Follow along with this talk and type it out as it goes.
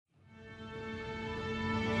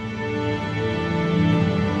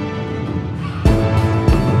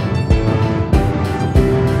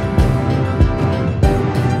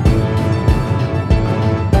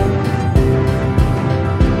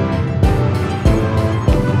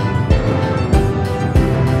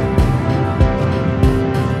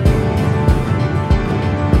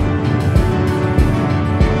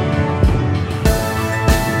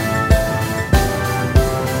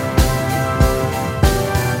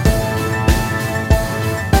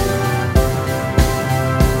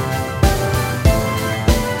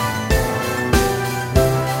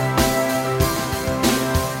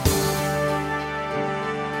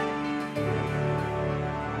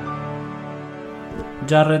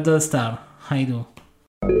Jared Allstar, I do.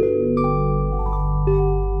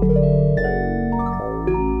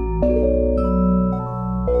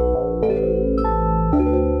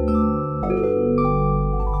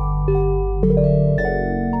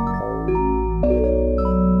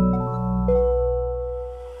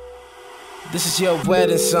 This is your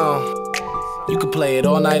wedding song. You can play it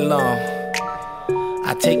all night long.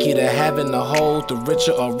 I take you to heaven to hold the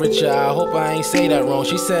richer or richer. I hope I ain't say that wrong.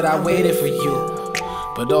 She said I waited for you,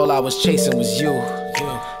 but all I was chasing was you.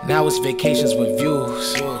 Now it's vacations with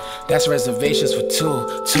views. That's reservations for two.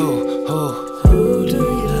 Who do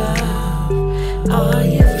you love? Are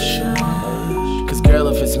you for sure? Girl,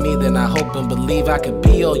 if it's me, then I hope and believe I could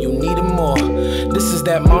be all you need and more. This is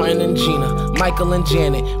that Martin and Gina, Michael and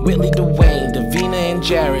Janet, Whitley, Dwayne, Davina and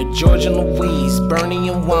Jared, George and Louise, Bernie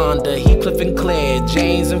and Wanda, Heathcliff and Claire,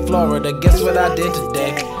 James and Florida. Guess what I did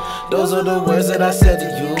today? Those are the words that I said to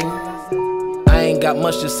you. I ain't got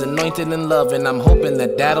much, just anointed in love, and I'm hoping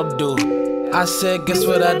that that'll do. I said, guess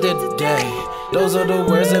what I did today? Those are the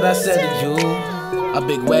words that I said to you. A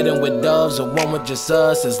big wedding with doves, or one with just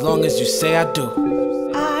us, as long as you say I do.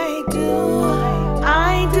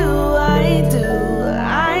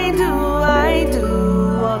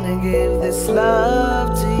 Wanna give this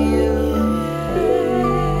love to you.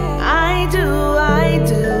 I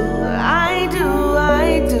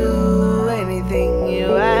do anything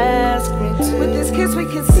you ask me to. With this kiss we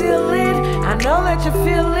can seal it. I know that you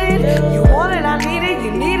feel it. You want it, I need it.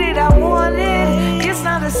 You need it, I want it. It's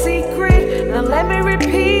not a secret. Now let me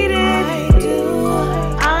repeat it.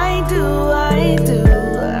 I do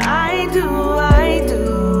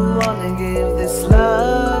wanna give this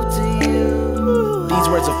love to you. These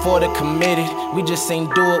words are for the committed. We just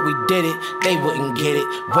ain't do it, we did it. They wouldn't get it.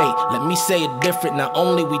 Wait, let me say it different. Not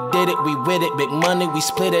only we did it, we with it. Big money, we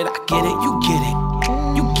split it. I get it, you get it.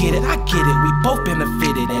 You get it, I get it. We both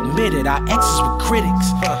benefited, admit it. Our exes were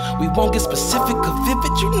critics. We won't get specific or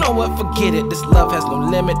vivid. You know what, forget it. This love has no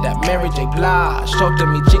limit. That Mary J. Blige. Talk to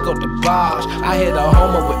me, Chico de Bosch. I hit a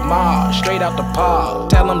homer with Mars, straight out the pod.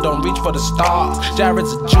 Tell them don't reach for the stars.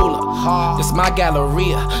 Jared's a jeweler. This my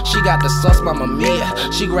Galleria. She got the sauce, Mama Mia.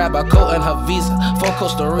 She grab her coat and her visa for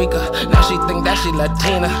Costa Rica. Now she think that she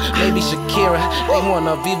Latina. Maybe Shakira. They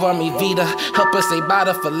wanna Viva Mi Vida. Help us say bye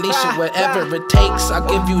to Felicia. Whatever it takes, I'll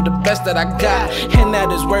give you the best that I got. And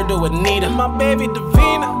that is word to Anita. My baby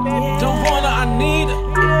Davina. Don't want her, I need her.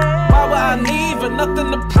 Why would I leave her?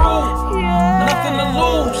 Nothing to prove, nothing to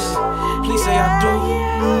lose. Please say I do.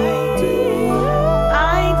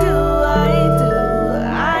 I do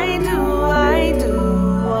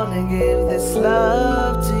wanna give this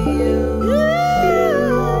love to you.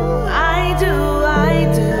 I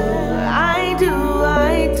do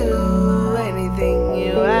anything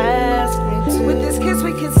you ask me to. With this kiss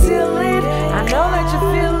we can seal it. I know that you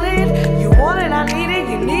feel it. You want it, I need it.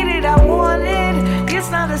 You need it, I want it. It's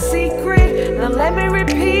not a secret. Now let me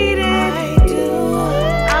repeat it.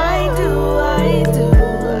 I do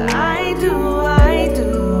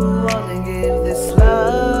wanna give this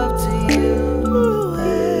love to you.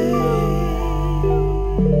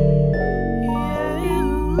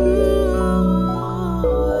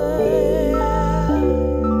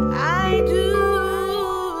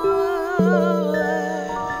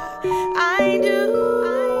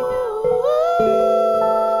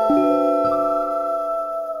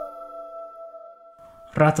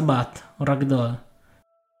 Ratbat, Ragdoll.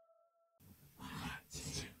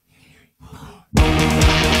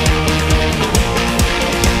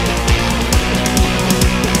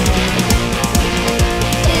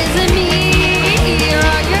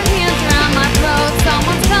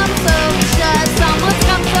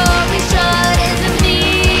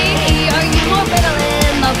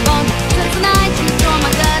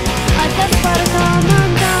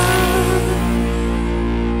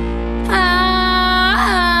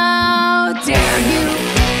 Dare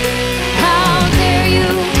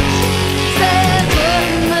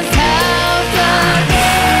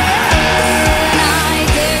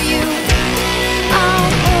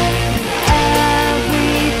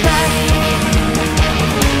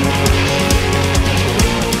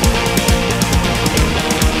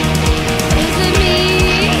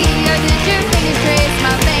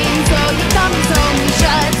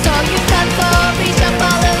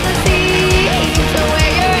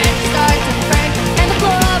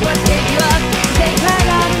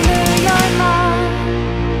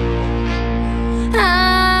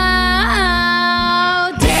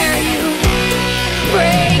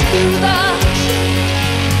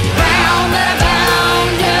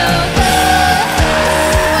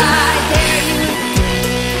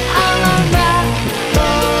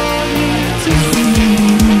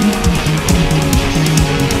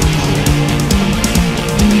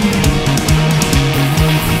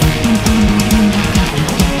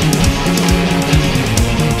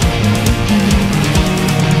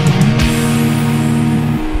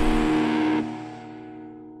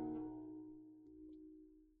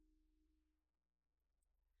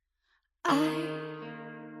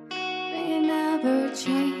may never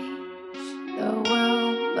change the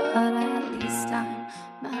world, but at least I'm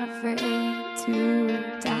not afraid to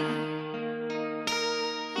die.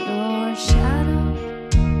 Your shadow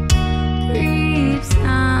creeps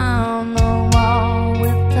down the wall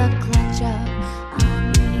with the clutch of a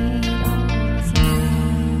needle's eye.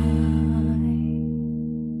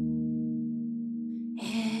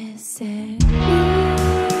 Is it you?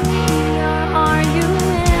 Or are you in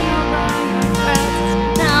over your breath?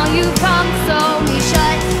 Now you come sew me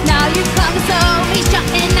shut. Now you come sew me shut,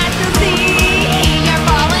 and I still see you're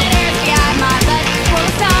falling earth behind my butt. Well,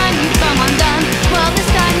 this time you come undone. Well, this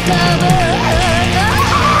time you cover.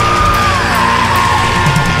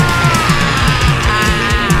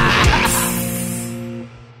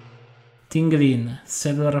 Ting,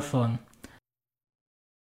 Cellular phone.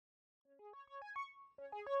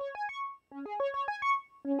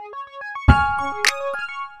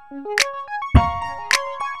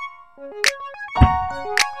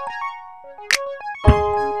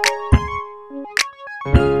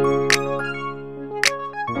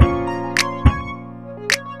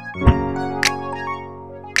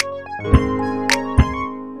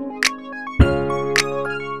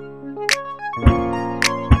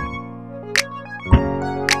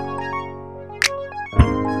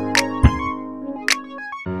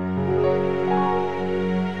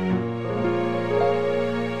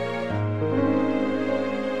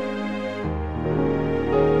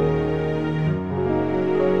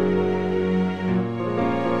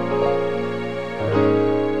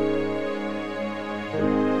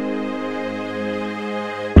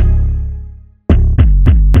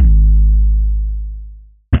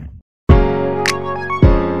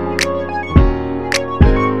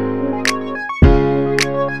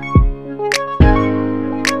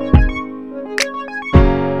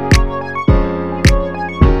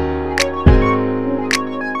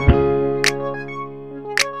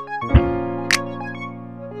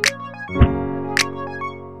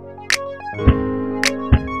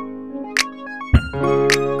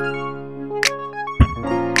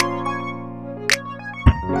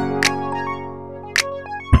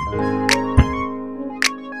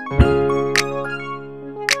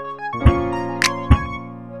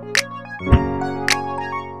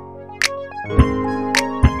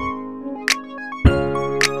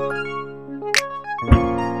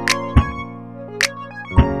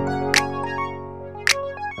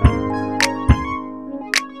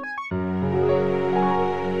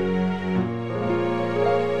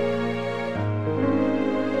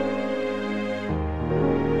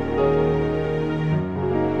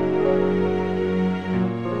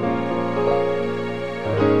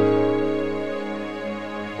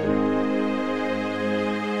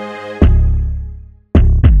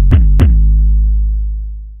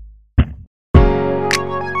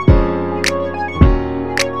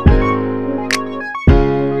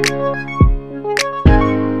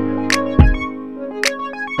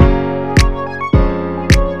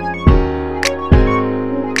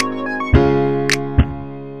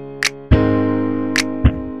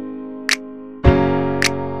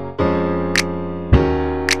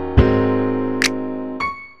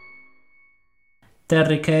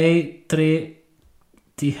 Terry K. 3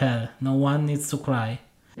 Hell. No one needs to cry.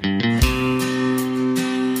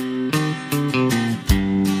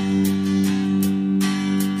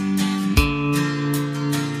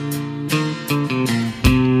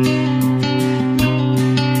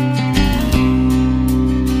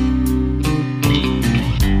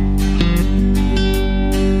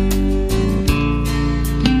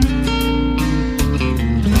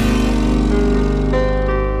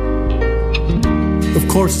 Of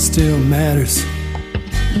course it still matters,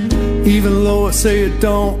 even though I say it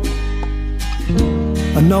don't.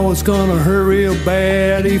 I know it's gonna hurt real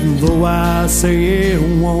bad, even though I say it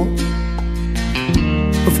won't.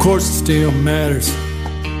 Of course it still matters,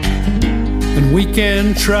 and we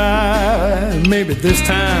can try. Maybe this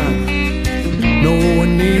time no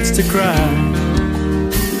one needs to cry.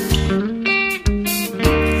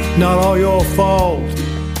 Not all your fault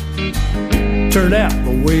turned out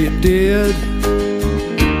the way it did.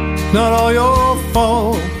 Not all your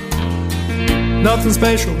fault, nothing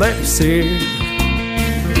special that you said.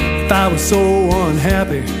 If I was so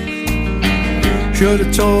unhappy,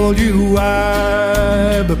 should've told you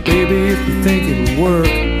why. But baby, if you think it'll work,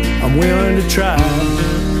 I'm willing to try.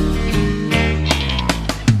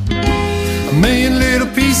 A million little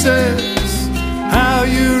pieces, how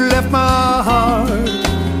you left my heart.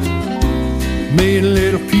 A million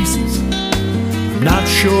little pieces, I'm not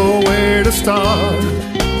sure where to start.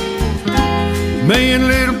 Million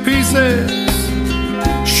little pieces,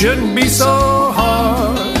 shouldn't be so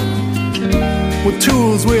hard. What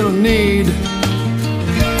tools we'll need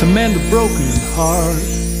to mend a broken heart.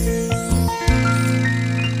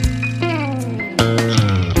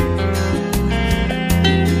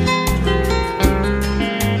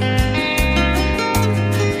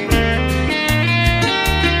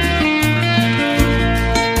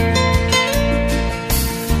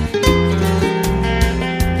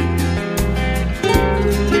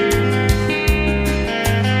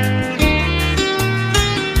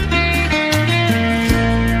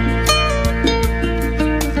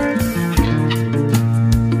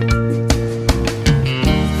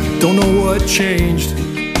 Changed.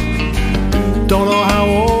 Don't know how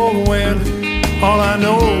or when. All I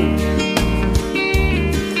know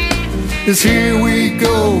is here we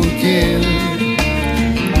go again.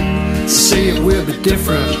 Say it will be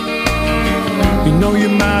different. You know you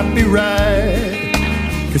might be right,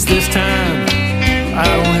 'cause this time I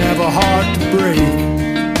don't have a heart to break.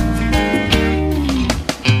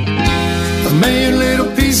 A million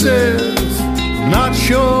little pieces, not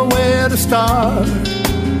sure where to start.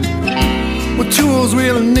 What tools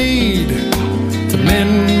we'll need to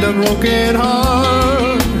mend a broken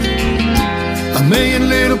heart. A million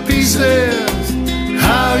little pieces,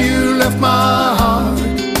 how you left my heart.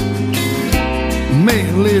 A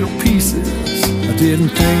million little pieces, I didn't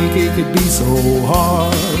think it could be so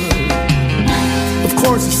hard. Of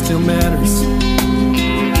course it still matters,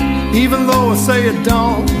 even though I say it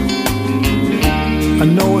don't. I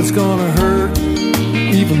know it's gonna hurt,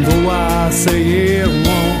 even though I say it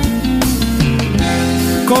won't.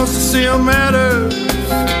 Cause it still matters.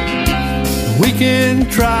 We can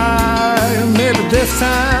try, maybe this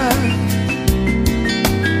time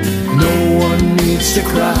no one needs to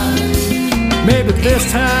cry. Maybe this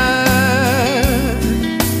time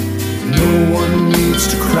no one needs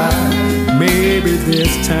to cry. Maybe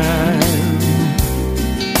this time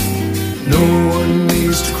no one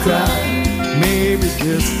needs to cry. Maybe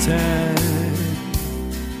this time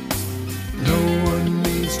no one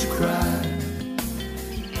needs to cry.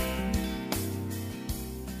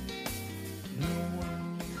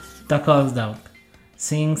 Tha-GhostDawg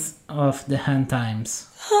sings of the hand times.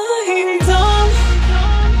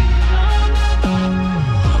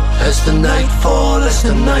 As the night fall, as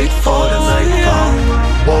the night fall, the night fall.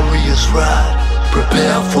 Warriors ride,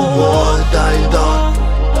 prepare for war, dying dawn.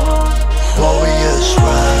 Warriors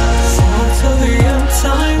rise, Till the end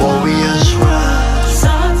time. warriors rise,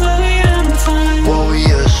 Till the end time.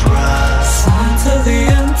 warriors rise, Till the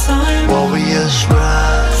end time. warriors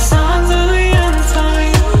rise. Till the end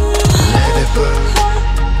time. Let it burn,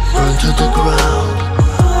 burn to the ground.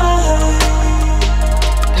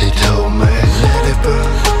 They told me, let it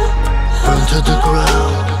burn, burn to the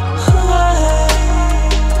ground.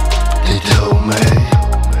 They told me,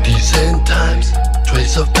 these end times,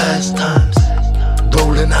 trace of past times,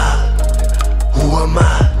 rolling high. Who am I?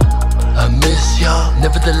 I miss y'all.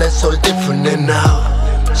 Nevertheless, all different and now.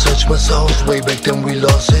 Search my souls, way back then we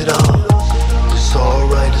lost it all. It's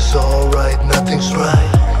alright, nothing's right.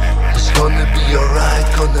 It's gonna be alright,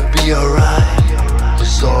 gonna be alright.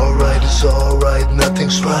 It's alright,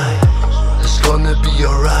 nothing's right. It's gonna be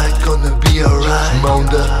alright, gonna be alright.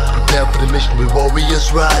 Mount up, prepare for the mission, we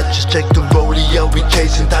warriors ride. Just check the rodeo, we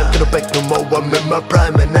chasing time, gonna back no more. I'm in my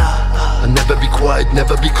prime and I'll never be quiet,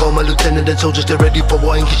 never be calm. My lieutenant and soldiers, they're ready for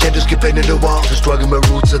war. And can't just keep painting the wall. Just dragging my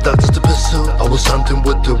roots, the doctors to pursue. I was hunting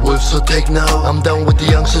with the wolves, so take now. I'm down with the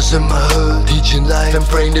youngsters in my hood, teaching life and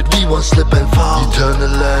praying that we won't slip and fall. Eternal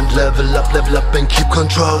land, level up and keep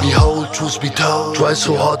control. Behold, truth be told, try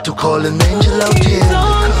so hard to call an angel out here in the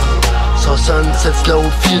cold. Saw sunset slow,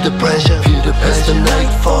 feel the pressure, feel the pressure. As the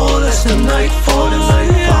night fall, as the night fall, the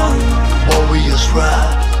night fall. Warriors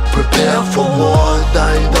ride, prepare for war,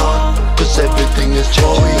 dying dawn. 'Cause everything is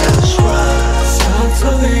changing. Warriors rise,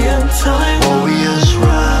 Till the end time. warriors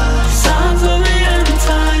rise, Till the end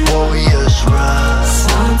time. warriors rise,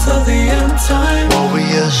 Till the end time.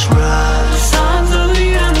 warriors rise. Till the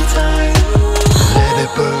end time. Let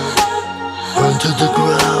it burn, burn to the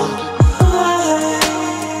ground.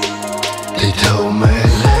 They told me,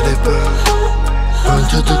 let it burn, burn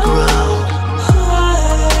to the ground.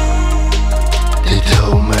 They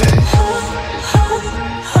told me.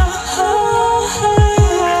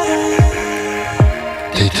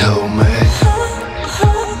 They told me.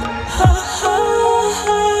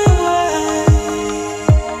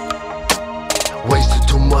 Wasted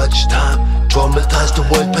too much time, traumatized, the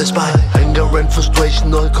world passed by. Anger and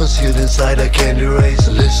frustration all concealed inside, I can't erase.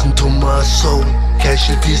 Listen to my soul,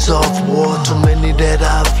 casualties of war, too many that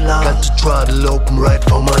I've lost. Got to try to open right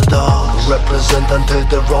for my door. represent until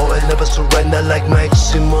the raw and never surrender like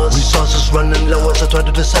Maximus. Resources running low as I try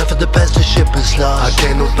to decipher the past, the ship is lost. I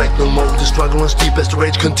cannot back no more, the struggle runs deep as the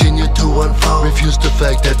rage continue to unfold. Refuse the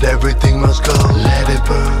fact that everything must go. Let it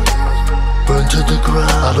burn, burn to the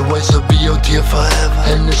ground. Otherwise I'll be out here forever,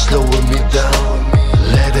 and it's slowing me down.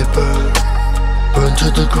 Let it burn, burn to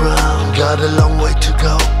the ground. Got a long way to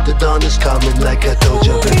go, the dawn is coming like I told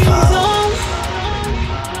you before.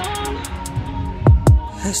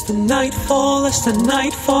 As the night falls,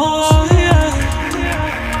 yeah.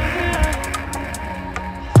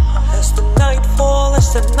 As the night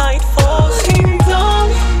falls, kingdom.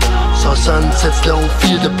 So sunsets don't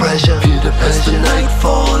feel the pressure, As the night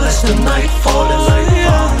falls,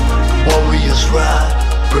 yeah. Warriors ride,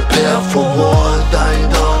 prepare for war, dying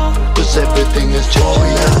dawn. Cause everything is changing.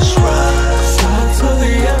 Warriors ride, signs of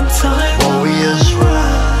the end time. Warriors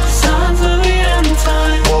ride, signs of the end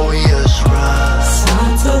time. Warriors ride,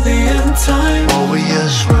 signs of the end time.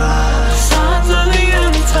 Warriors ride, signs of the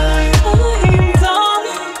end time.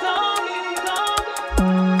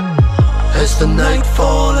 As the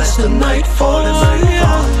night falls,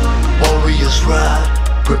 yeah. Warriors ride,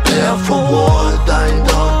 prepare for war, dying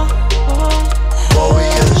dawn.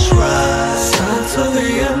 Warriors rise, signs of the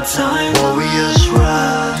end time. Warriors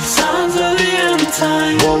rise, signs of the end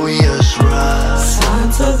time. Warriors rise,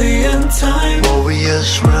 signs of the end time.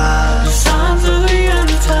 Warriors rise, signs of the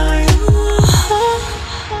end time.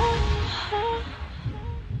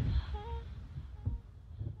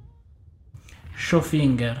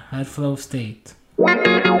 Shoefinger, Airflow State.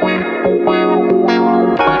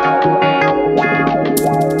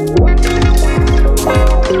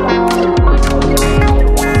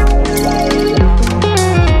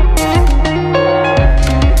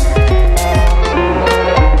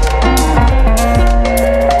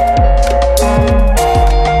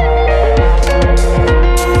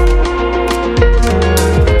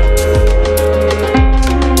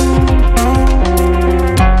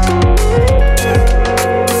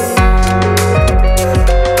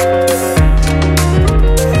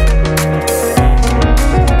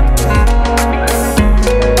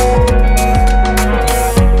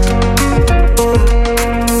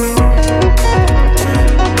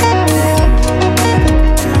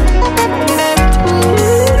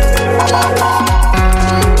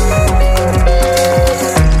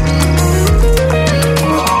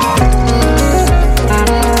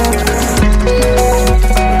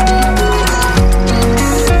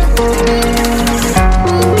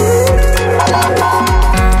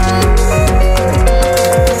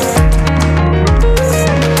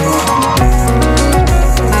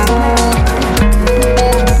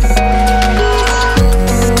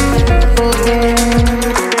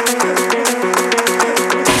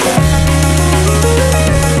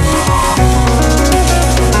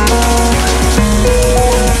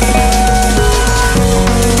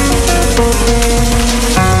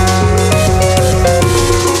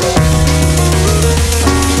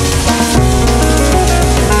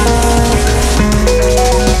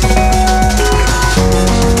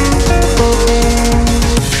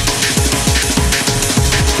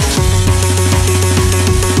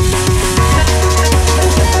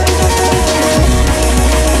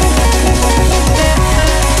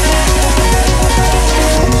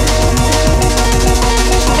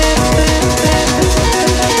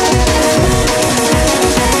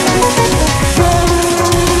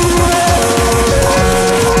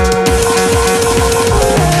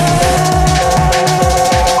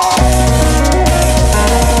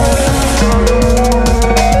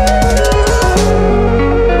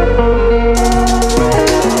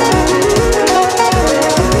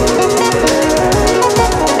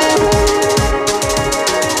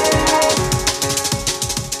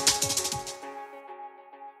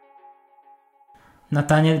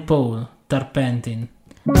 Nathaniel Paul, Turpentine.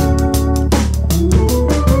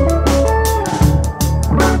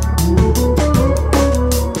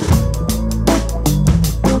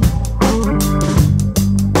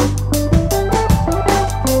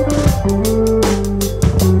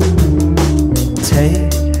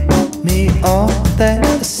 Take me off that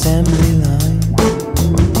assembly line.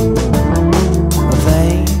 A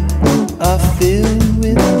vein are filled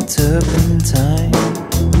with turpentine.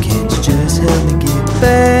 Can't you just help me get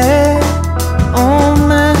back on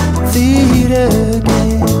my feet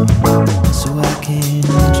again, so I can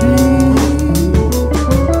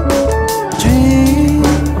dream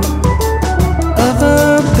of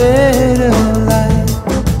a better life,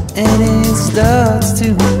 and it starts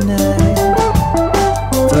tonight.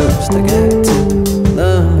 First I got to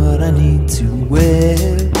learn what I need to wear,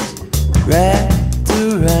 wrapped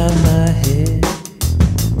around my head.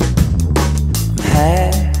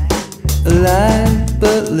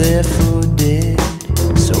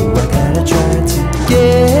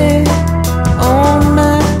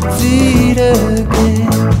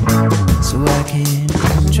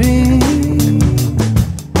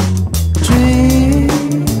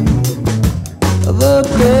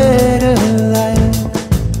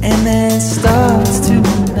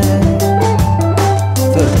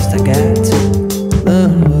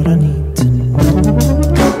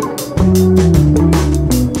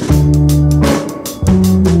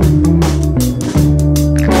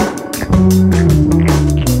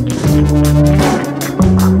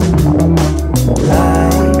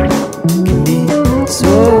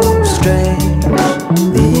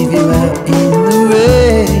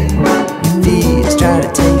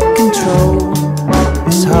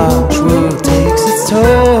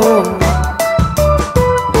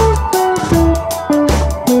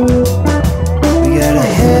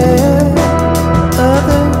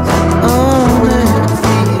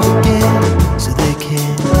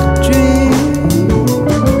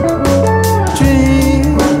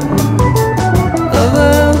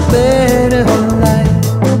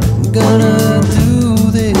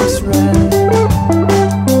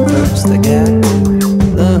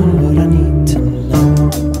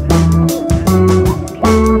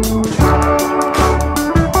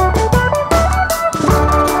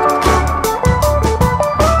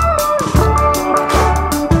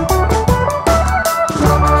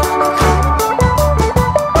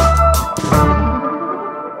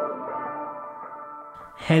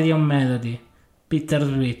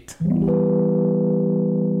 Bittersweet.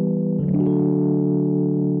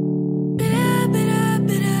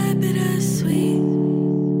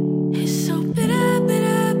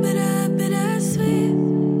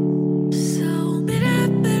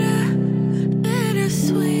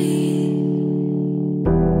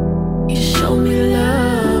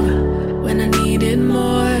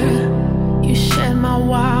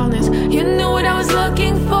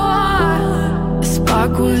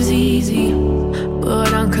 Was easy,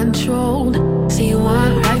 but uncontrolled. See, you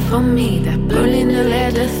weren't right for me. That burning the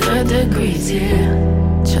letter, 3rd degrees,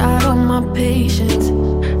 yeah. Tried all my patience,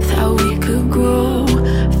 thought we could grow.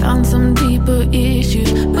 Found some deeper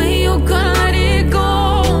issues, but you couldn't let it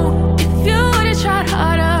go. If you would've tried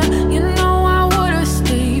harder, you know I would've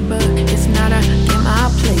stayed. But it's not a game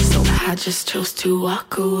I play, so I just chose to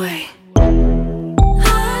walk away.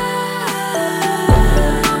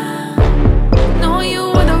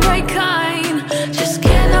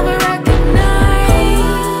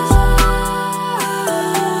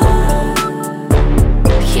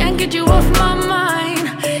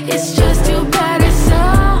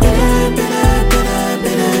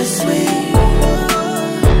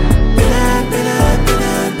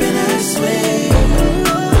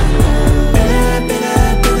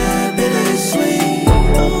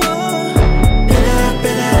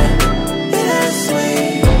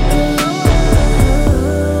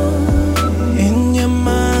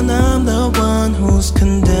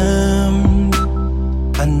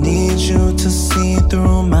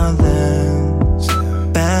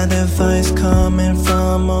 Coming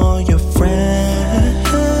from all your friends.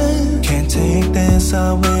 Can't take this,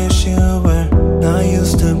 I wish you were not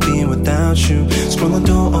used to being without you. Scrolling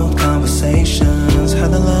through old conversations,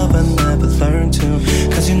 had the love I never learned to,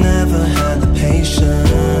 cause you never had the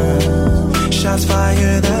patience. Shots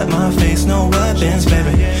fired at my face, no weapons,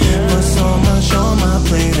 baby, but so much on my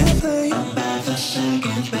plate. I'm back for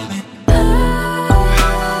seconds, baby.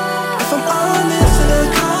 If I'm honest to the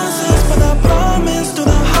causes, but I promise to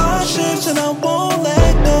the hardships and I won't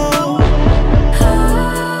let go.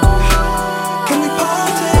 Can we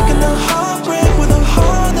partake in the heartbreak with the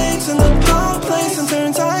heartaches and the dark place and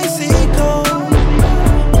turns icy cold?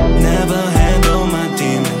 Never handle my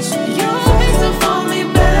demons. Your face to for me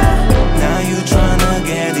better. Now you tryna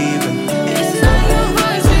get even. It's not your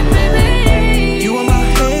voice, baby. You are my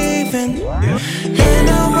haven, and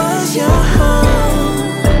I was your home.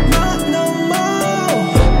 Not no more,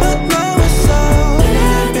 but now it's all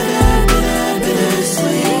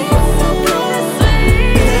bittersweet.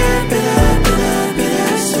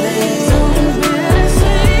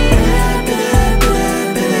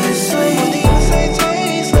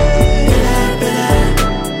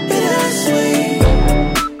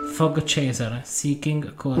 Fog Chaser, Seeking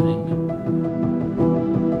Calling.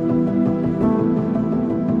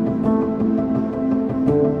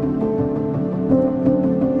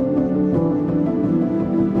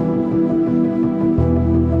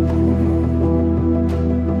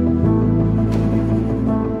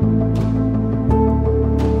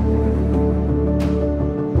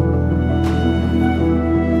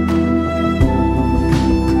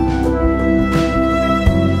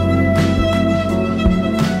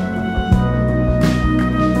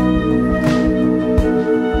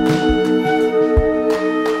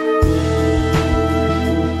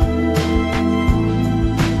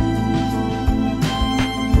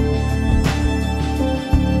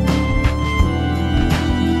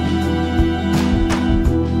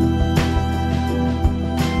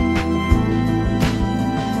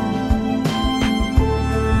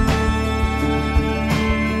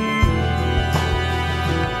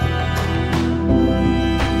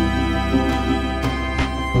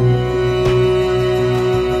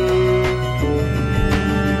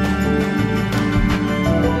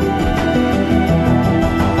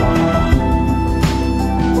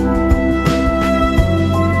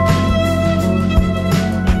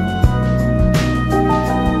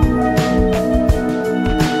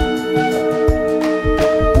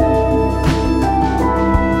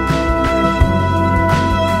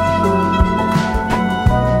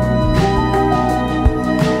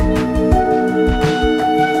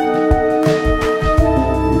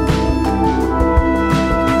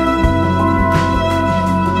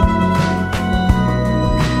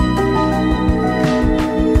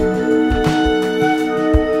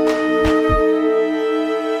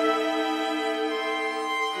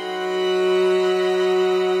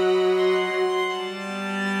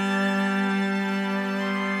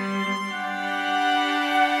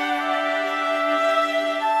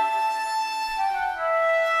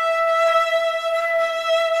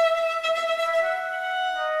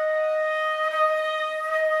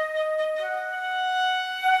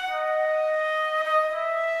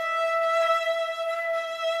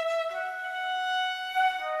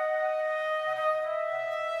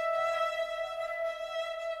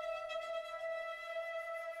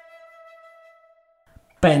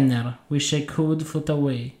 Penner, Wish I Could Float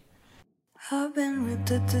Away. I've been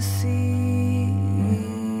ripped at the seams,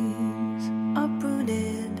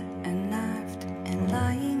 uprooted and knifed and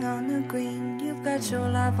lying on the green. You've got your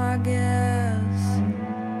life, I guess.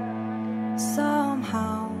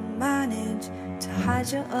 Somehow manage to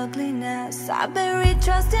hide your ugliness. I buried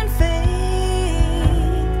trust and faith.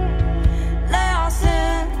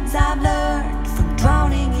 Lessons I've learned from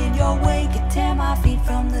drowning in your wake. You tear my feet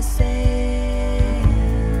from the sand.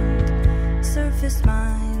 Surface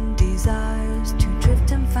mind desires to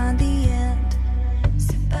drift and find the end. It's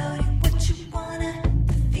about it, what you wanna.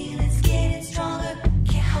 The feeling's getting stronger.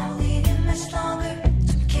 Can't hold it in much longer.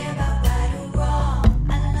 Don't care about right or wrong.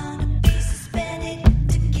 I long to be suspended,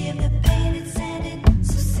 to give the pain it's ended.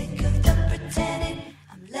 So sick of the pretending,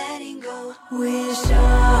 I'm letting go. Wish I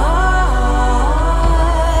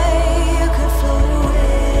could float away.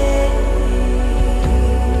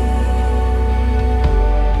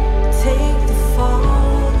 Take the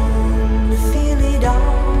fall and feel it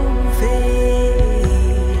all fade.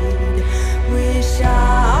 Wish I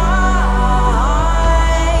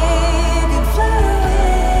could fly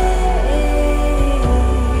away,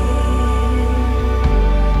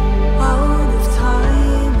 out of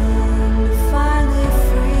time and finally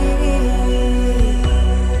free.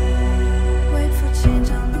 Wait for change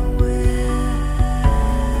on the way.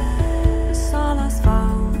 Saw lost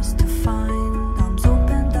vows to find. Arms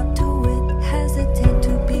opened up to it. Hesitate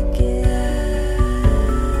to begin.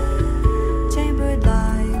 Chambered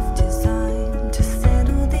life designed to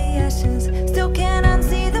settle the ashes. Still can't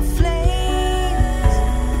unsee the flames.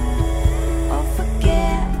 Or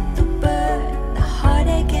forget the burn, the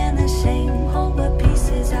heartache and the shame. Hold what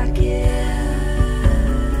pieces I can.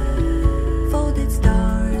 Folded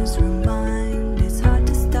stars remind it's hard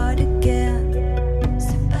to start again.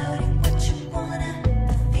 It's about it, what you wanna.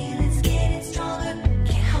 The feeling's getting stronger.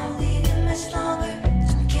 Can't hold it in much longer.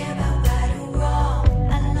 Don't care about right or wrong.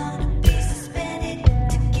 I long to be suspended,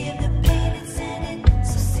 to give the pain it's ended.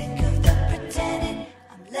 So sick of the pretending,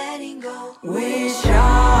 I'm letting go. Wish I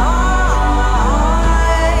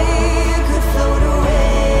could float away.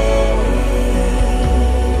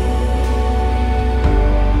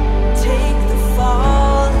 Take the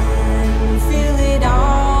fall and feel it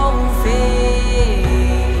all fade.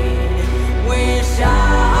 Wish I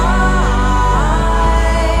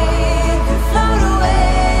could float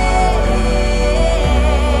away,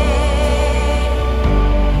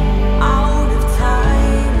 out of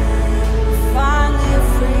time and finally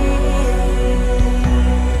free.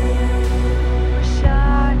 Wish I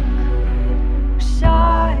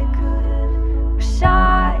could, wish I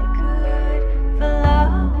could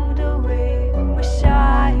float away. Wish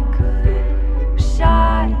I could, wish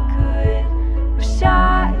I could, wish I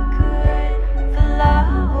could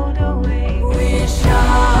float away. Wish I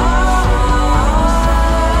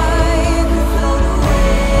could float away.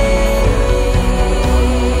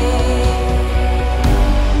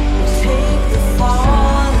 Take the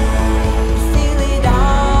fall and feel it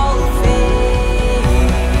all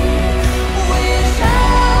fade. Wish I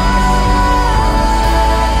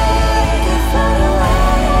could float away,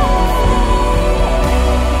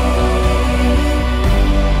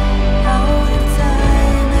 out of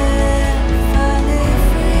time and finally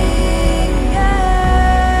free. Yes.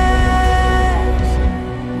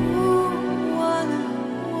 Ooh, wanna.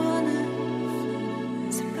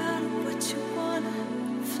 It's about what you wanna.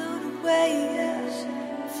 Float away, yes.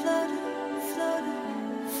 Float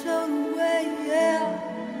away, yeah.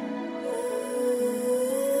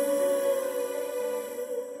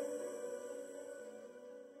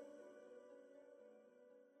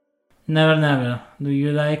 Never Never, do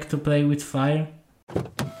you like to play with fire?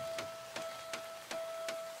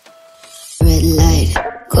 Red light,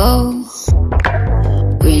 go.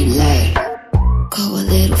 Green light, go a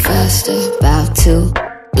little faster. About to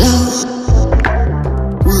blow.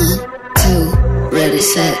 1, 2, ready,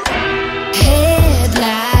 set.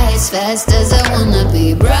 Headlights, fast as I wanna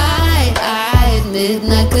be. Bright-eyed,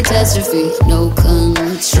 midnight catastrophe. No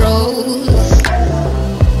control.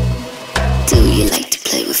 Do you like to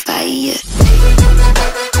play with fire?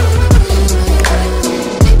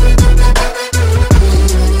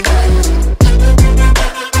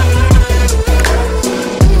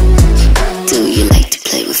 Do you like to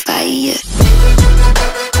play with fire?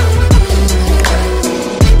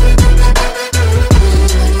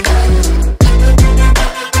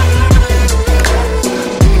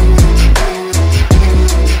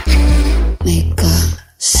 Make a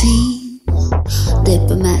scene. Dip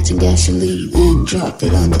a match in gasoline and drop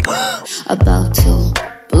it on the about to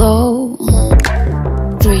blow.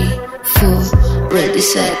 3, 4, ready,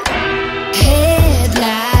 set.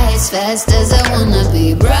 Headlight.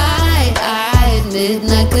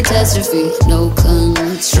 midnight catastrophe, no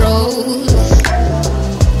control.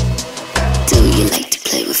 Do you like to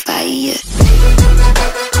play with fire?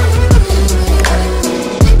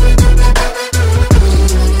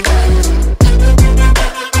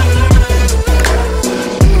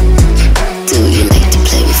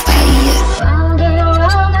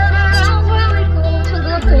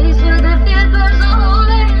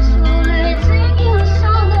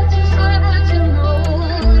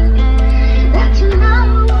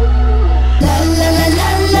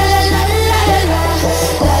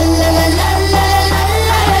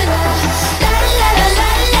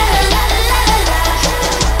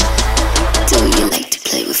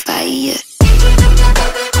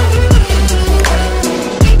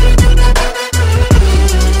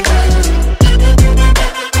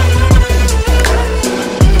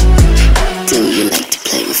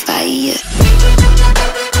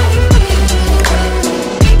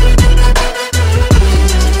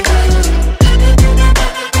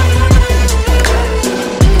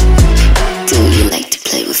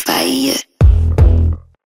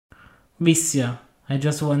 VISSIA, I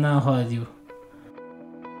just wanna hold you.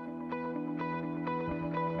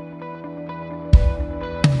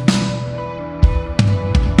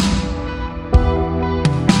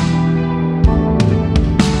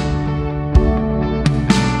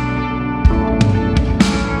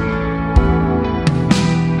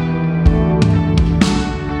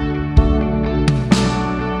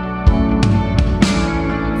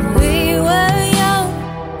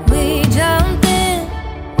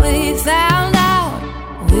 Found out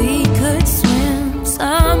we could swim,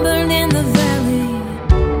 sunburned in the valley,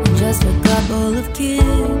 just a couple of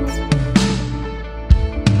kids.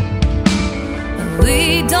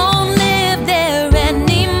 We don't live there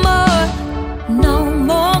anymore, no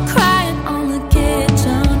more crying on the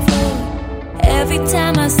kitchen floor. Every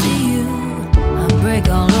time I see you, I break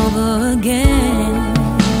all over again.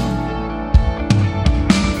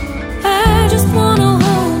 I just wanna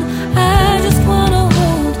hold, I just wanna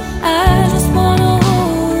hold, I just wanna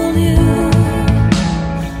hold you.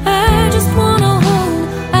 I just wanna hold,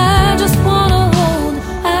 I just wanna hold,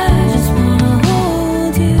 I just wanna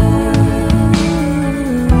hold you.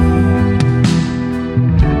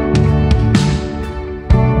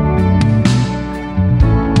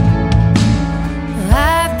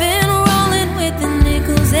 I've been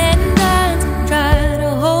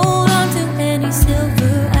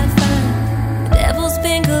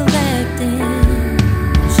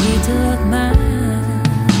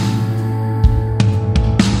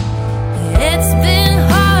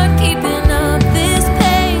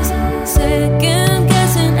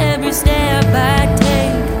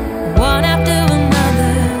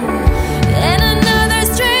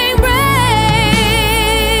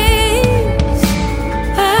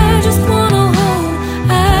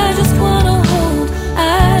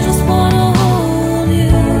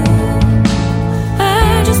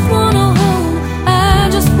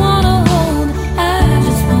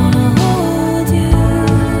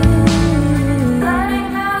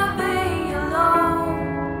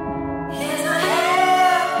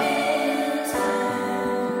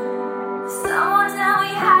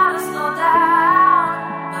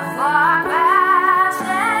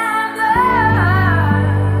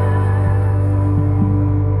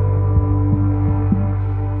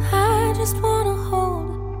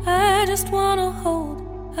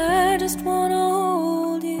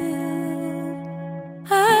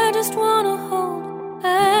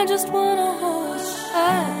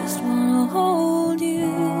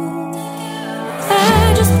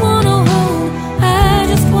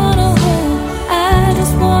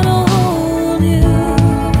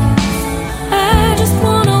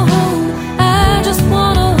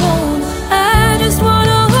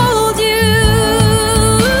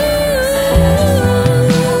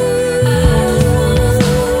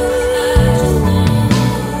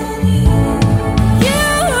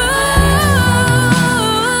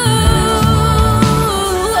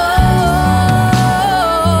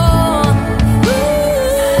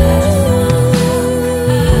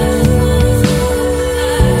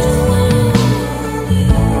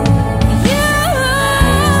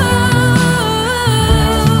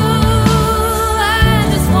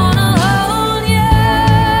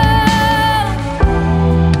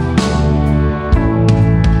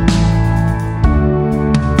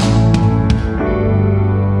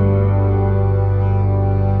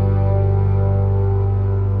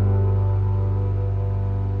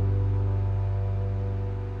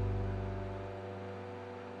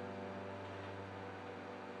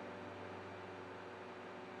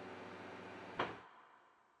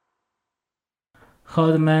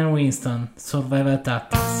Old Man Winston, Survival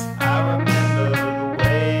Tactics. I remember the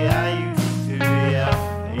way I used to,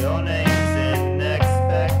 yeah. Your name's in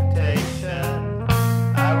expectation.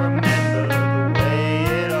 I remember the way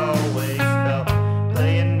it always felt,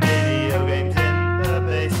 playing video games in the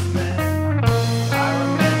basement. I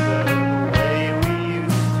remember the way we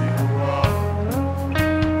used to walk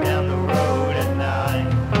down the road at night.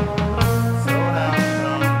 So how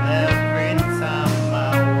come every time I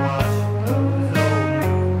watch those old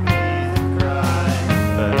movies I cry?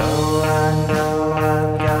 But oh, I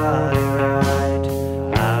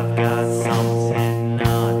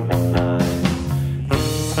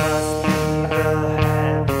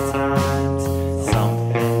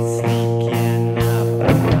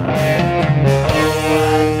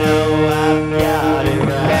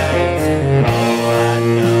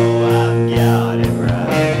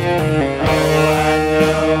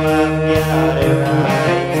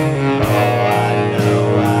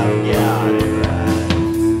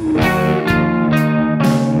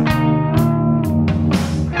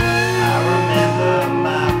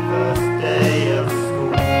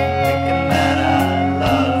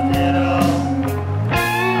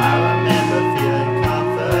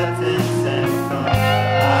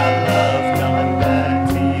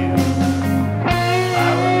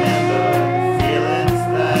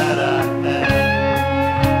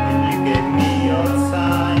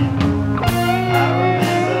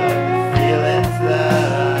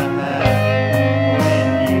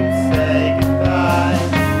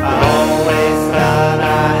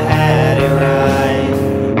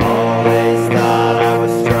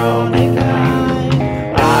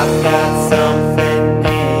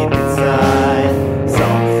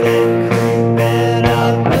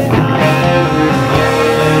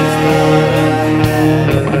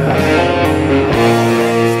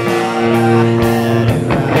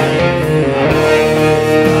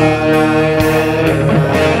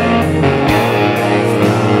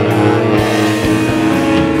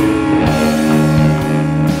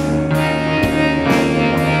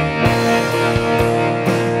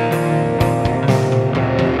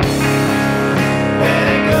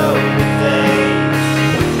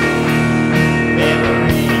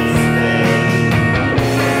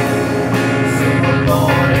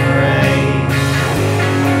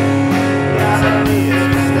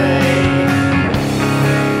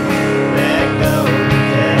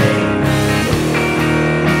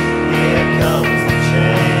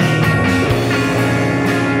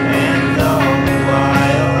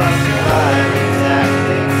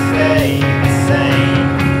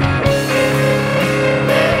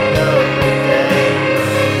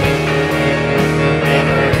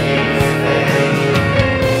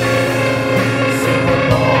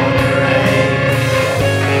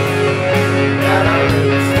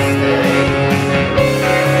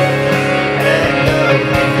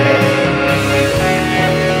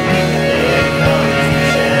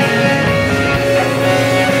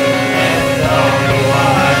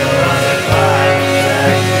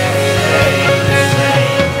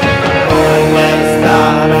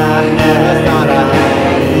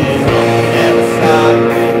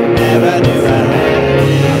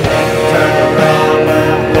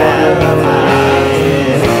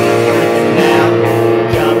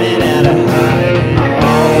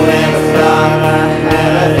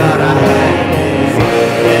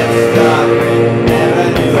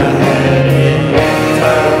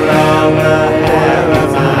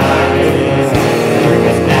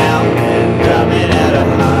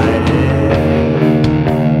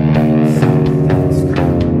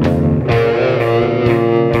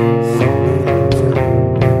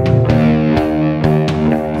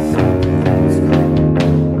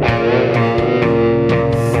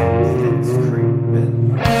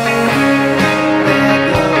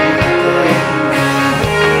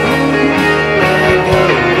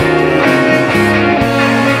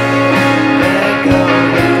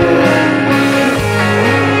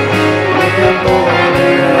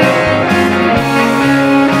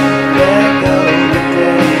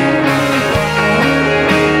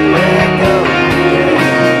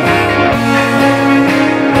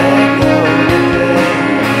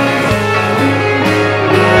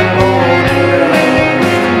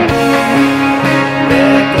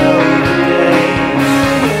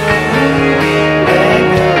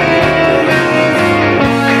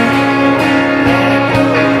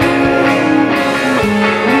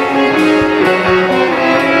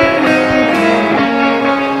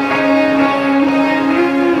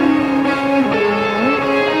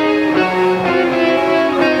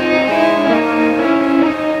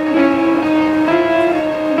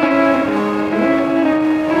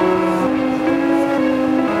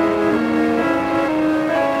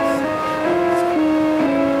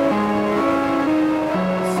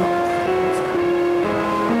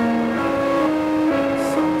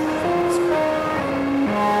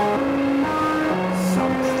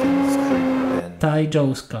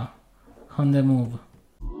Jouska, On the Move.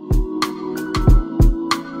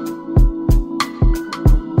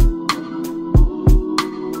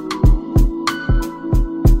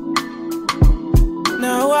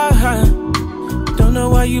 Now I don't know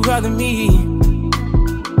why you bother me,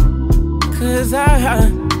 'cause I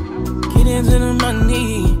get into the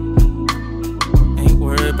money. Ain't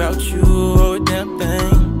worried about you or a damn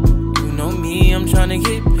thing. You know me, I'm tryna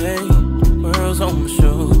get paid. World's on my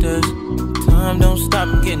shoulders. Time don't stop,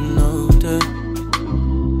 I'm getting older.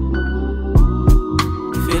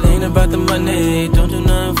 If it ain't about the money, don't do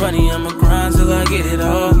nothing funny. I'ma grind till I get it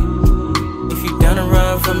all. If you down to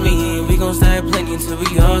ride for me, we gon' stack plenty till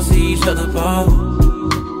we all see each other ball.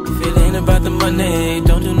 If it ain't about the money,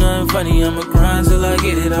 don't do nothing funny. I'ma grind till I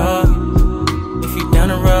get it all. If you down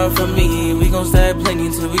to ride for me, we gon' stack plenty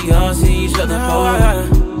till we all see each other ball. I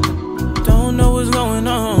don't know what's going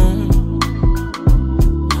on.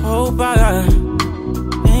 Hope I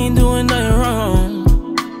ain't doing nothing wrong.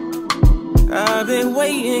 I've been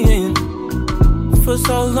waiting for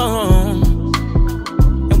so long,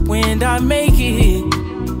 and when I make it,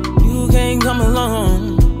 you can't come along.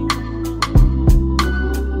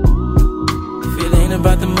 If it ain't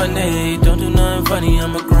about the money, don't do nothing funny.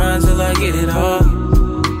 I'ma grind till I get it all.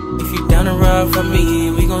 If you down to ride for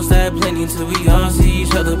me, we gon' stack plenty till we all see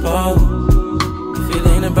each other ball. If it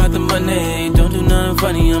ain't about the money, don't do nothing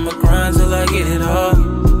funny. I'ma grind till I get it all.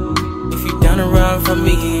 If you down to ride for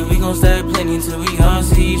me, we gon' stack plenty till we all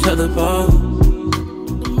see each other ball.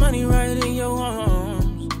 The money right in your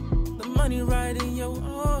arms. The money right in your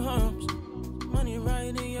arms. Money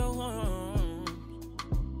right in your arms.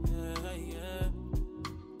 Yeah, yeah.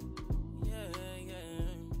 Yeah, yeah.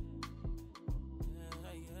 Yeah,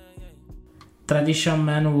 yeah. Tradition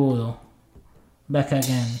Man Wolo, Back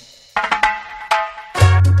Again.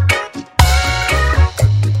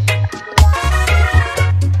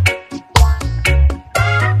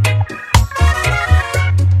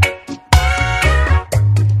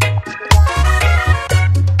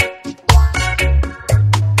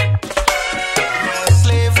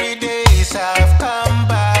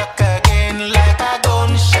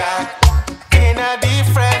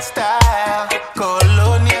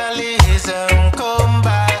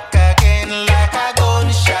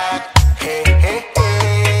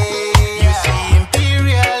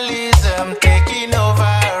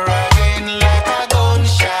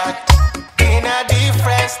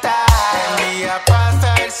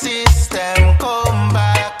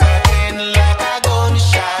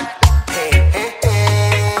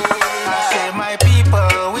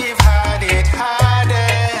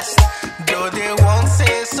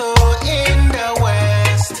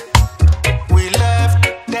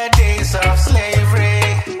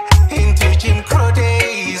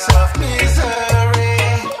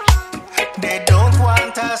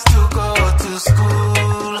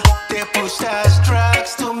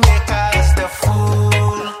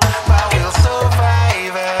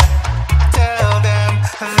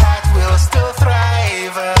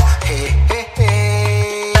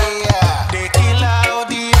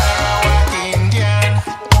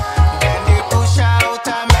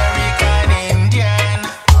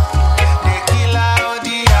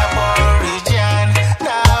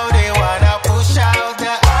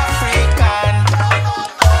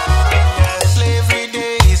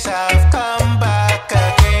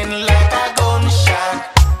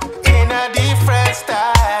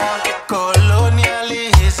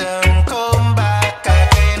 Colonialism come back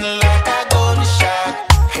again like a gunshot.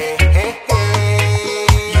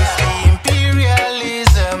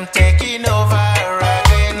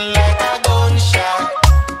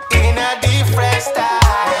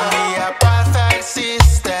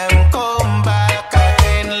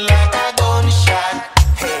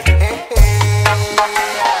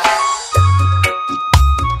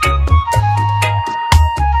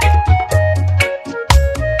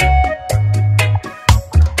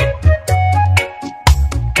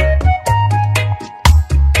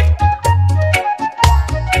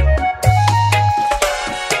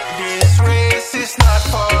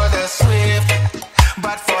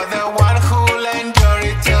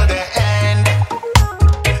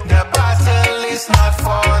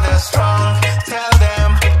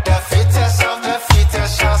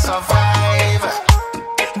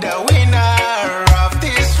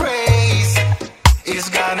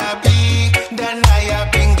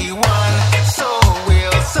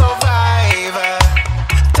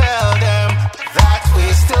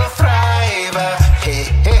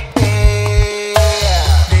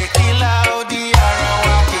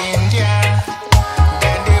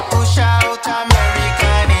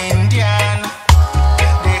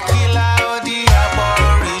 They kill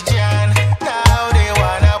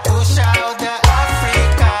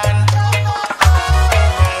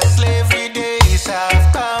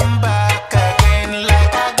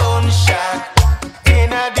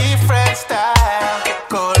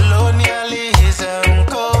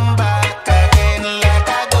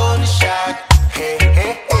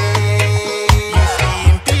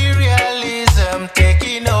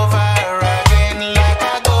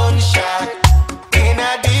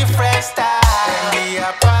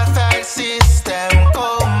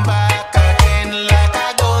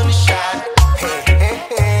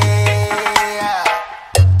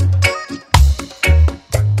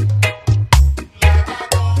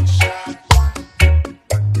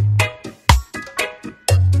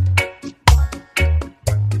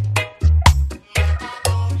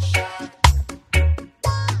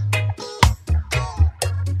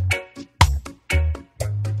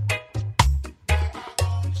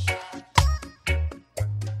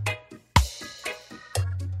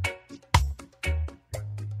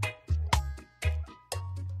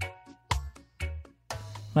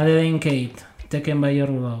Madeleine Kate, Taken by Your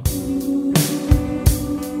Love.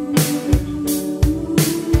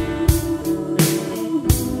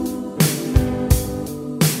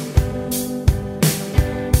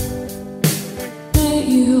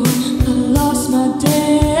 You, I lost my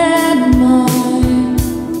dynamite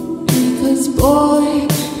because boy,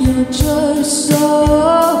 you're just so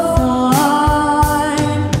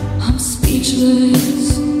fine. I'm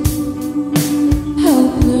speechless,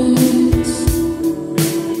 helpless,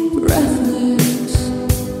 breathless.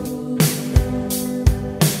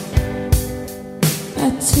 I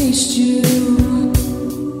taste you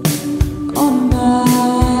on my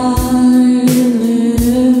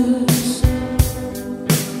lips.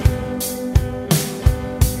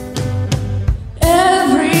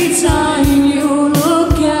 Every time you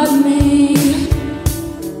look at me,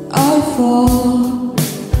 I fall.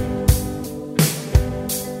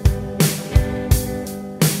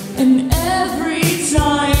 And every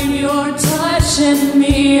time you're touching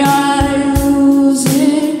me, I lose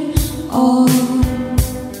it all.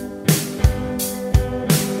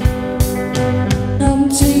 I'm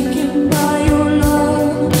taken by your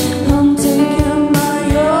love. I'm taken by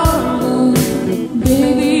your love.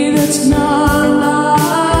 Baby, that's not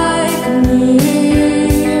like me.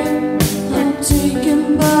 I'm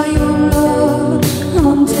taken by your love.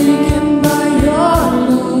 I'm taken by your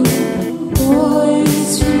love. Boy,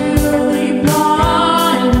 it's really blinding.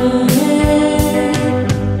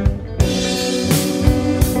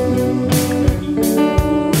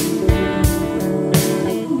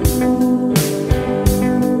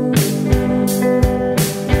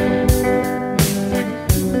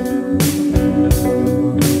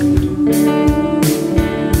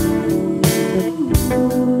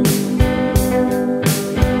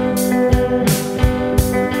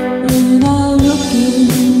 When I look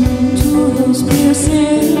into those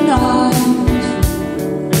piercing eyes,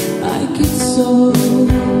 I get so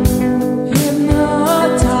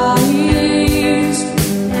hypnotized.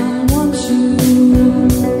 I want you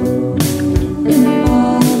in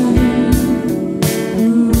my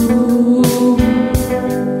room.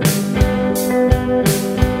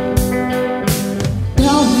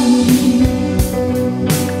 Tell me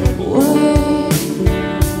what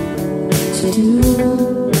to do.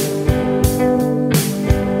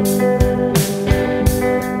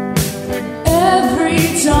 Every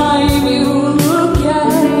time you look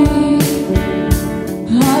at me,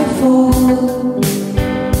 I fall.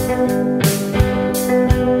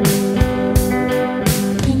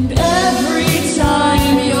 And every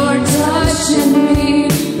time you're touching me,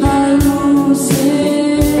 I lose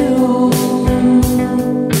it all.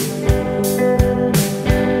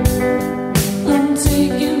 I'm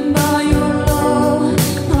taken by your love.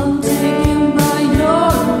 I'm taken by your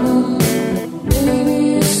love. Baby,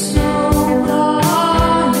 it's so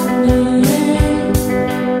blinding.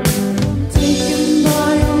 Taken by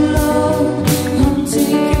your love. I'm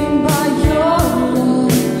taken by your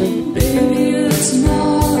love. Baby, it's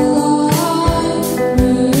not like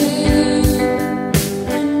me.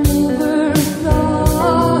 I never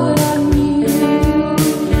thought I'd meet you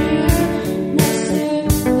here. Now sit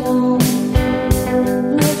down.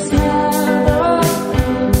 Let's have a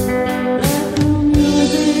let the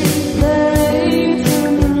music play.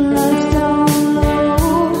 Turn the lights down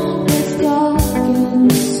low. Let's talk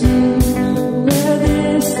and see where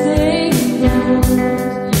this thing goes.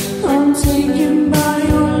 I'm taken by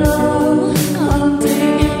your love. I'm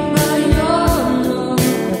taken by your love.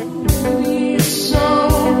 Baby, it's so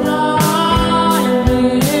blinding.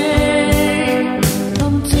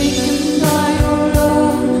 I'm taken by your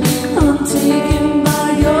love. I'm taken by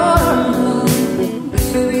your love.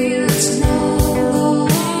 Baby, it's not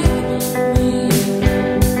like me.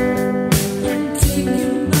 I'm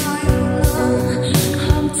taken by your love.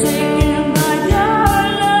 I'm taken by your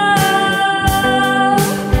love.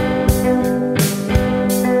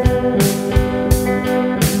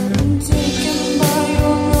 I'm taken by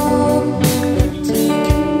your love. I'm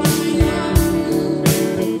taken by your love.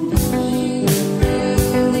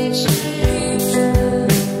 Really changed me.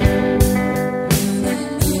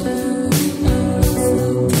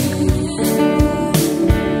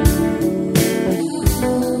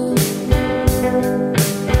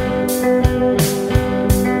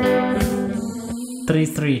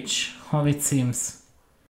 Treesreach, How It Seems.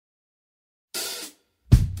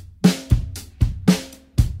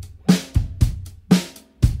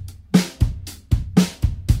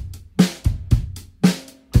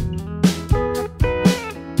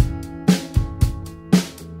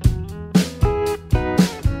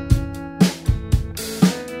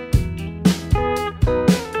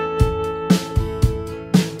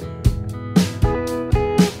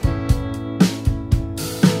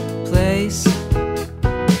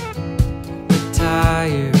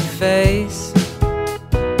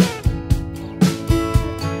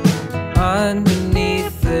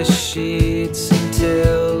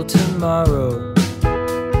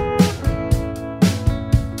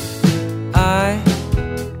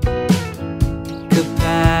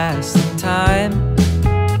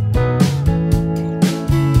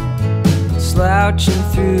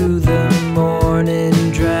 through the morning,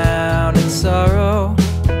 drown in sorrow.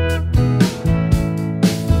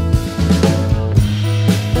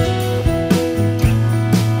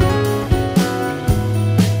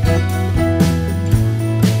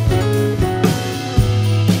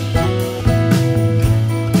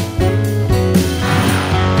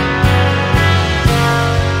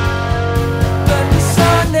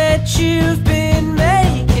 You've been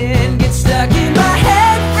making gets stuck in my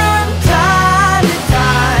head from time to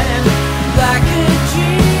time, like a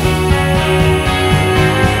dream.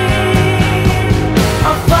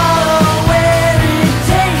 I'll follow where it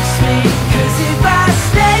takes me, 'cause if I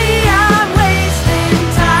stay I'm wasting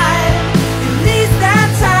time. At least that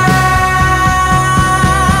time,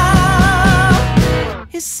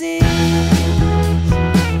 you see.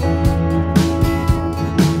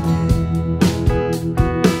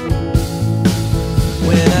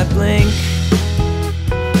 Blink,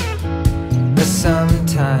 I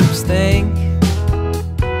sometimes think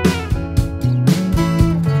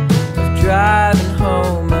of driving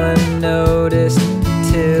home unnoticed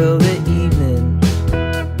till the evening.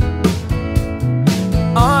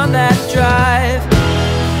 On that drive,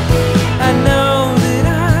 I know that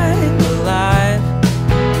I'm alive.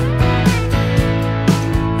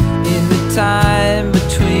 In the time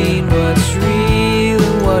between what's real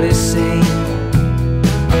and what is seen.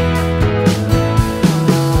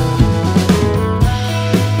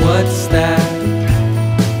 What's that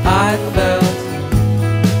I felt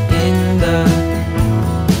in the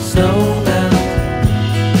snow melt?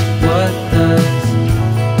 What does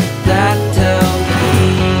that tell me?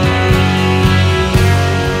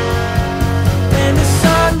 And the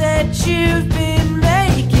song that you've been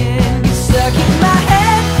making gets stuck in my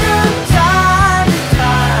head from time to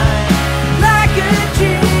time, like a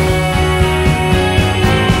dream.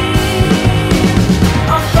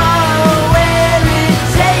 I'll follow where it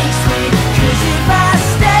takes me, 'cause if I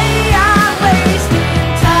stay I'm wasting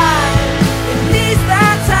time. At least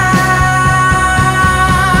that's how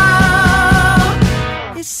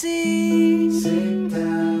you see. Sit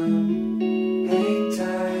down, hang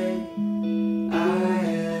tight, I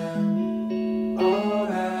am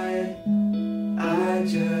alright. I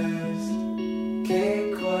just can't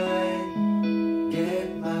quite get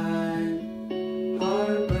my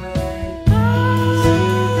heart right. Sit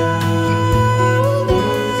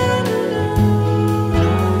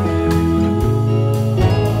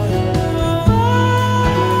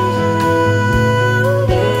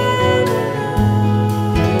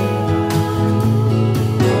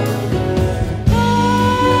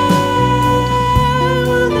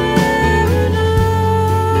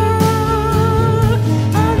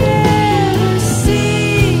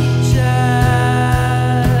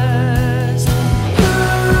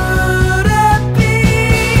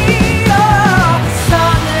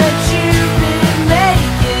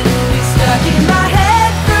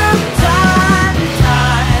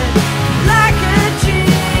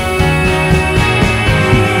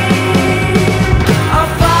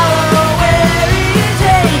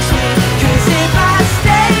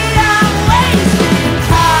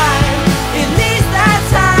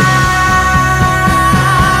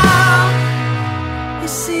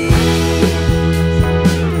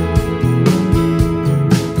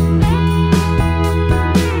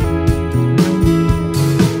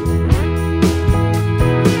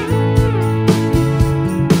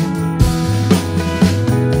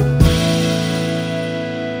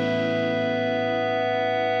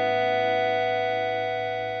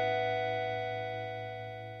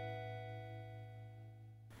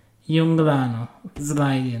Young Lano,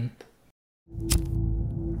 Slidin.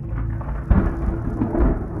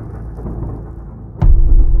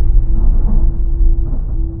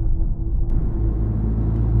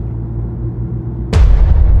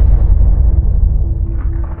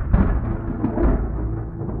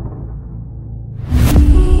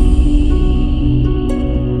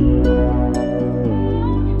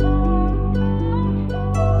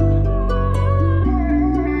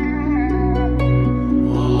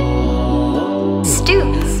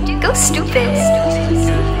 Stupid.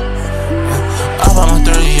 I bought my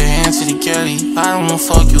 30-year hand to the Kelly. I don't wanna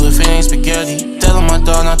fuck you if it ain't spaghetti. Telling my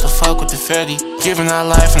dog not to fuck with the fatty. Giving out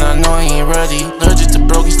life and I know he ain't ready. Allergic to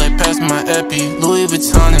brokies like passing my epi. Louis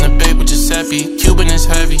Vuitton and a babe with Giuseppe. Cuban is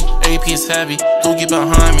heavy, AP is heavy. Doogie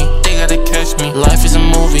behind me, they gotta catch me. Life is a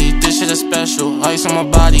movie, this shit is special. Ice on my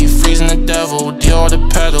body, freezing the devil. Dior the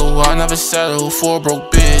pedal, I never settle. For a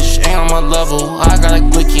broke bitch, ain't on my level. I got a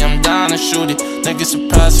blicky, I'm down to shoot it. Niggas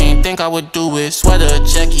surprised, he ain't think I would do it. Sweater a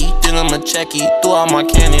checky, denim a checky. Threw out my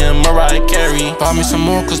candy and Mariah Carey. Bought me some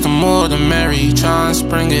more, cause the more the merry. Try and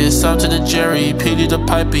spring it, it's up to the Jerry. Pity the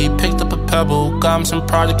pipey, picked up a pebble. Got him some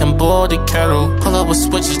product and boiled the kettle. Pull up with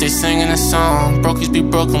switches, they singing a song. Brokies be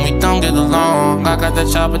broken, we don't get along. I got that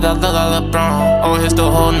chopper that look like LeBron. Over here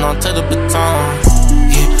still holding on to the baton.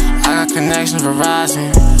 Yeah, I got connections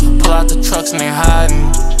Verizon. Pull out the trucks and they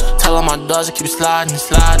hiding. Tell all my dogs to keep sliding,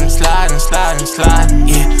 sliding, sliding, sliding, sliding.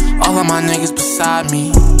 Yeah, all of my niggas beside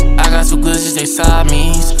me. I got two glitches, they side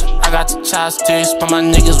me's. I got the chopsticks, but my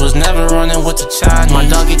niggas was never running with the Chinese. My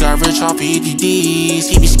doggy got rich off EDDs.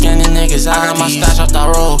 He be scanning niggas. I got my stash off that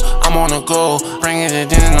road. I'm on the go, bringing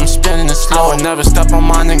it in and I'm spinning it slow. I would never step on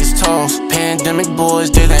my niggas' toes. Pandemic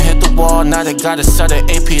boys, they done hit the wall. Now they gotta sell their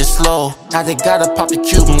AP is slow. Now they gotta pop the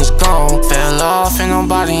cube when it's gone. Fell off and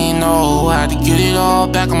nobody know. Had to get it all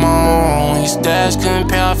back on my own. These dads couldn't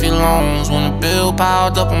pay off your loans. When the bill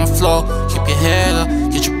piled up on the floor, keep your head up,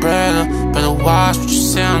 get your bread up. Better watch what you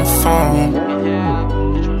say on the phone.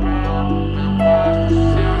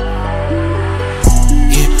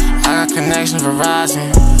 Yeah, I got connections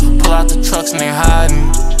Verizon. Pull out the trucks and they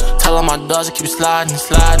hiding. Tell all my dogs to keep sliding,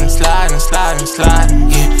 sliding, sliding, sliding,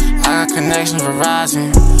 sliding. Yeah, I got connections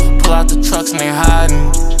Verizon. Pull out the trucks and they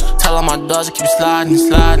hiding. Tell all my dogs to keep sliding,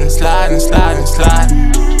 sliding, sliding, sliding,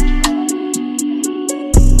 sliding.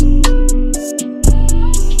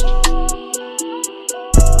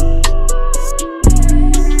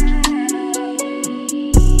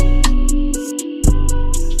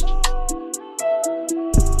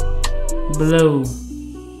 Bleaux,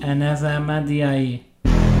 N.S.M.D.I.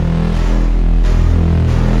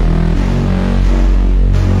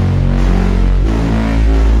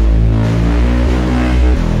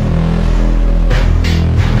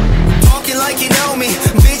 Talking like you know me,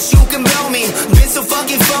 bitch, you can blow me. Been so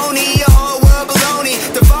fucking phony, your whole world baloney.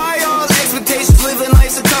 Defy all expectations, living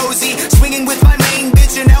life so cozy. Swinging with my main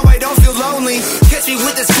bitch and now I don't feel lonely. Catch me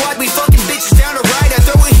with the squad, we fucking bitches down to ride. I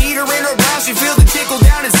throw a heater in her brow, she feel the tickle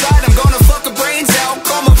down inside. I'm gonna fuck her brains out,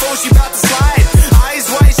 call my phone, she bout to slide. Eyes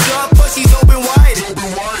wide shut, but she's open wide.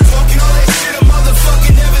 Talking all that shit, a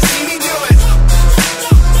motherfucker never see me do it.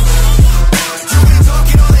 You been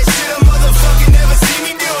talking all that shit, a motherfucker never see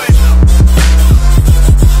me do it.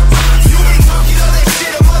 You been talking all that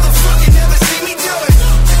shit, a motherfucker never see me do it.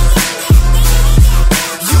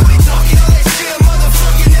 You been talking all that shit, a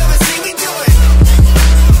motherfucker never see me do it.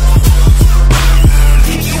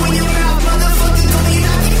 Kick you in your mouth, motherfucker, don't you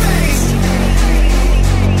knock your face.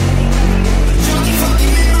 Junkie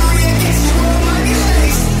fucking memory against your world might be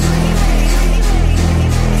laced.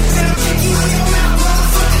 Said I'll kick you in your mouth,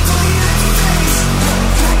 motherfucker, don't you knock your face.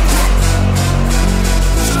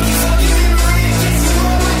 Junkie fucking memory against your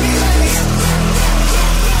world might be laced.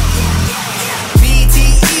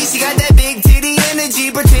 BTE, she got that big titty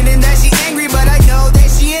energy, pretending that she angry, but I know that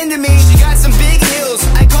she into me. She got some big heels,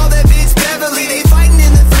 I call that bitch Beverly. They fighting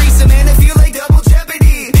in the threesome and I feel like double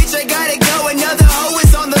jeopardy. Bitch, I gotta go, another hoe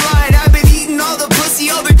is on the line. I've been eating all the pussy,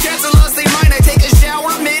 all the cats are lost their mind. I take a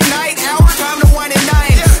shower midnight, hour, time to 1 and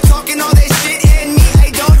 9. Talking all that shit and me, I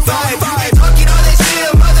don't vibe. Talking all that shit,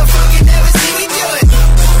 a motherfucker never see me do it.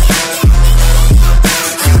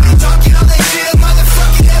 You been talking all that shit, a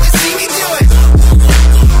motherfucker never see me do it.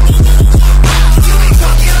 You been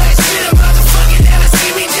talking all that shit, a motherfucker never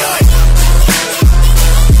see me do it. You been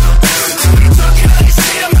talking all that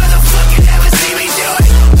shit, a motherfucker never see me do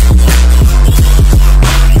it.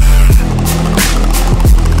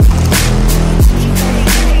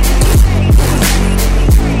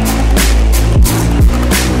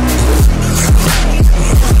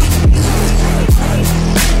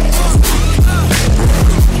 You been talking all that shit, a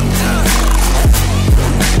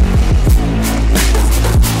motherfucker never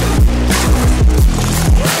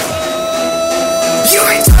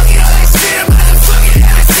see me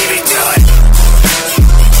do it. You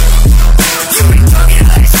been talking all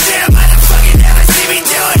that shit, a motherfucker never see me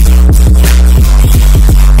do it.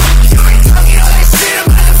 You been talking all that shit, a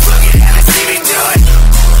motherfucker never see me do it.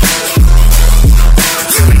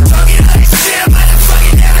 You been talking all that shit, a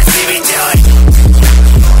motherfucker never see me do it.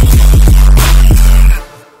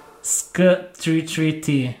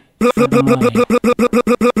 Sk333T.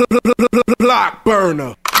 Block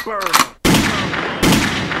burner.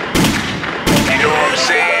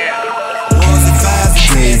 Ones and fives and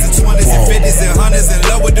tens and 20s and 50s and 100s and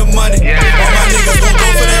low with the money. All my niggas gon' go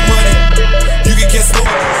for that money. You can get smoke.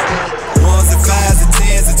 Ones and fives and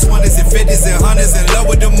tens and 20s and 50s and 100s and low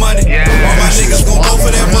with the money. All my niggas gon' go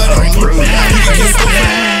for that money. You can get smoke.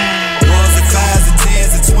 Ones and fives and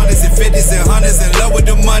tens and 20s and 50s and 100s and low with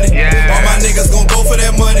the money. All my niggas gon' go for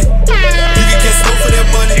that money. You can get smoke for that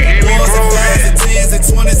money. Ones and fives and tens and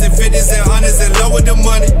 20s and 50s and 100s and low with the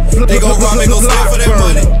money. They gon' rob and gon' steal for that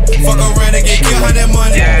money. Fuck around and get killed on that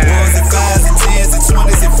money. Ones and fives and tens and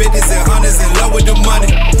 20s and 50s and 100s and low with the money.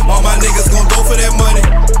 All my niggas gon' go for that money.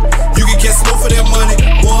 You can get smoke for that money.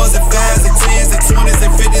 Ones and fives and tens and 20s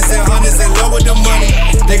and 50s and 100s and low with the money.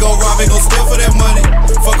 They gon' rob and gon' steal for that money.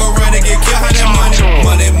 Fuck around and get killed on that money.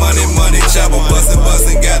 Money, money, money, chopper bustin',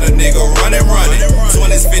 bustin', got a nigga running, running.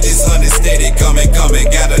 20s, 50s, 100s, steady coming, coming,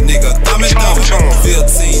 got a nigga thumbing, thumbing. 15,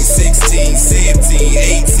 16,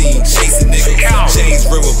 17, 18, chasing nigga. James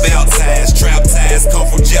River baptized, trap ties, come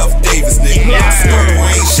from Jeff Davis, nigga. Snow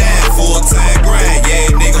rain shine, full-time grind, yeah,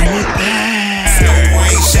 nigga. Snow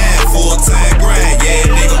rain shine, full-time grind, yeah,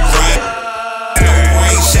 nigga. Snow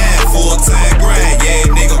rain shine, full-time grind, yeah,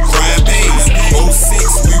 nigga. Crime days.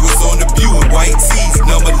 06, we was on the Buick, white tees,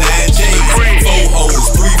 number 9Js. 4 hoes,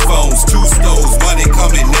 3 phones, 2 stoves, money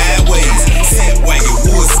coming 9 ways. Set wagon,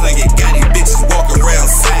 wood slinging, got these bitches walking around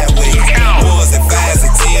sideways. Ones and fives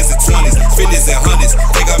and tens and 20s, 50s and 100s.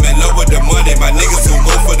 Think I'm in love with the money. My niggas gon'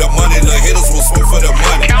 go for the money. Little hitters will smoke for the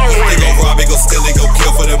money. They gon' rob, they gon' steal, they gon'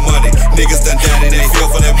 kill for the money. Niggas done died and they feel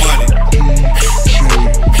for that money.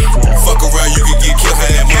 Fuck around, you can get killed for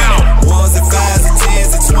that money. Ones and fives and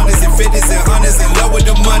tens and 20s and 50s and 100s and low with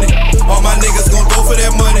the money. All my niggas gon' go for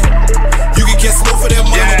that money. You can get smoke for that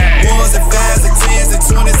money. Ones and fives and tens and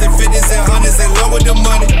 20s and 50s and 100s and low with the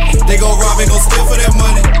money. They gon' rob and gon' steal for that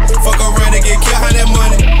money. Fuck around and get killed on that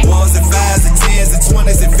money. Ones and fives and tens and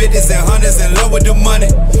 20s and 50s and 100s and low with the money.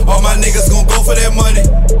 All my niggas gon' go for that money.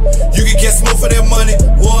 You can get smoke for that money.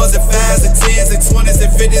 Ones and fives and tens and 20s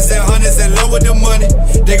and 50s and 100s and low with the money.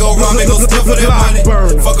 They gon' rob and gon' steal for that money.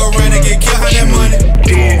 Fuck around and get killed on that money.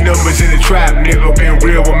 Dead numbers in the trap, nigga. Been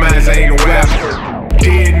real with mines, I ain't no rapper.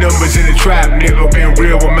 Dead numbers in the trap, nigga. Been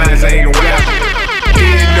real with mines, I ain't no rapper.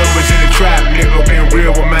 Dead numbers in the trap, nigga. Been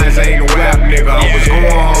real with mines, I ain't no rap, nigga. I was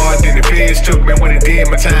going hard, then the feds took me. When it did,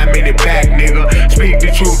 my time made it back, nigga. Speak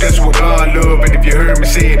the truth, that's what God love. And if you heard me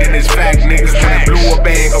say it, then it's fact, niggas. When I blew a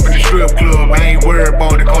bag up in the strip club, I ain't worried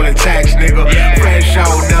about it, call it tax, nigga. Fresh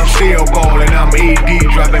out, now I'm still ballin'. I'm AD,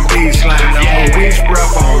 dropping baseline. I'm on waist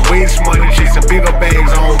breath, I'm on waste money. Chasing bigger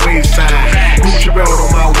bags, I'm on waist time. Gucci belt on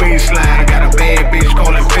my waistline. I got a bad bitch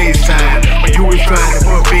calling FaceTime. When you was trying to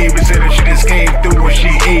put babies in her, she just came through and she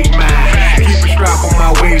ate mine. Keep a strap on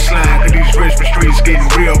my waistline, cause these Richmond streets getting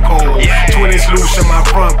real cold. 20s loose in my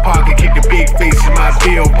front pocket, keep the big face in my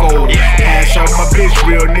bill gold. Cash out my bitch,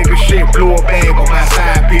 real nigga shit, blew a bag on my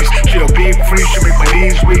side piece. She a big freak, she make my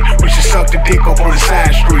knees weak, we should suck the dick up on the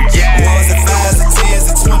side streets. Ones and fives and tens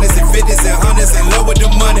and 20s and 50s and 100s and low with the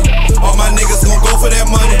money. All my niggas gon' go for that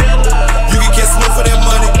money. You can get smoke for that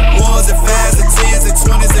money. Ones and fives and tens and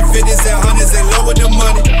 20s and 50s and 100s and low with the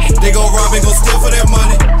money. They gon' rob and gon' steal for that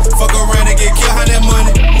money. Fuck around and get killed on that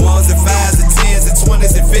money. Ones and fives and tens and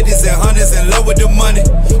 20s and 50s and 100s and low with the money.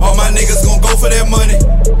 All my niggas gon' go for that money.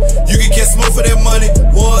 You can get smoke for that money.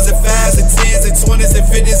 Ones and fives and tens and 20s and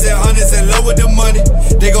 50s and 100s and low with the money.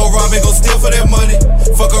 They gon' rob and gon' steal for that money.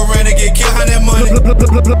 Fuck around and get killed on that money.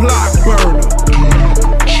 Block burner.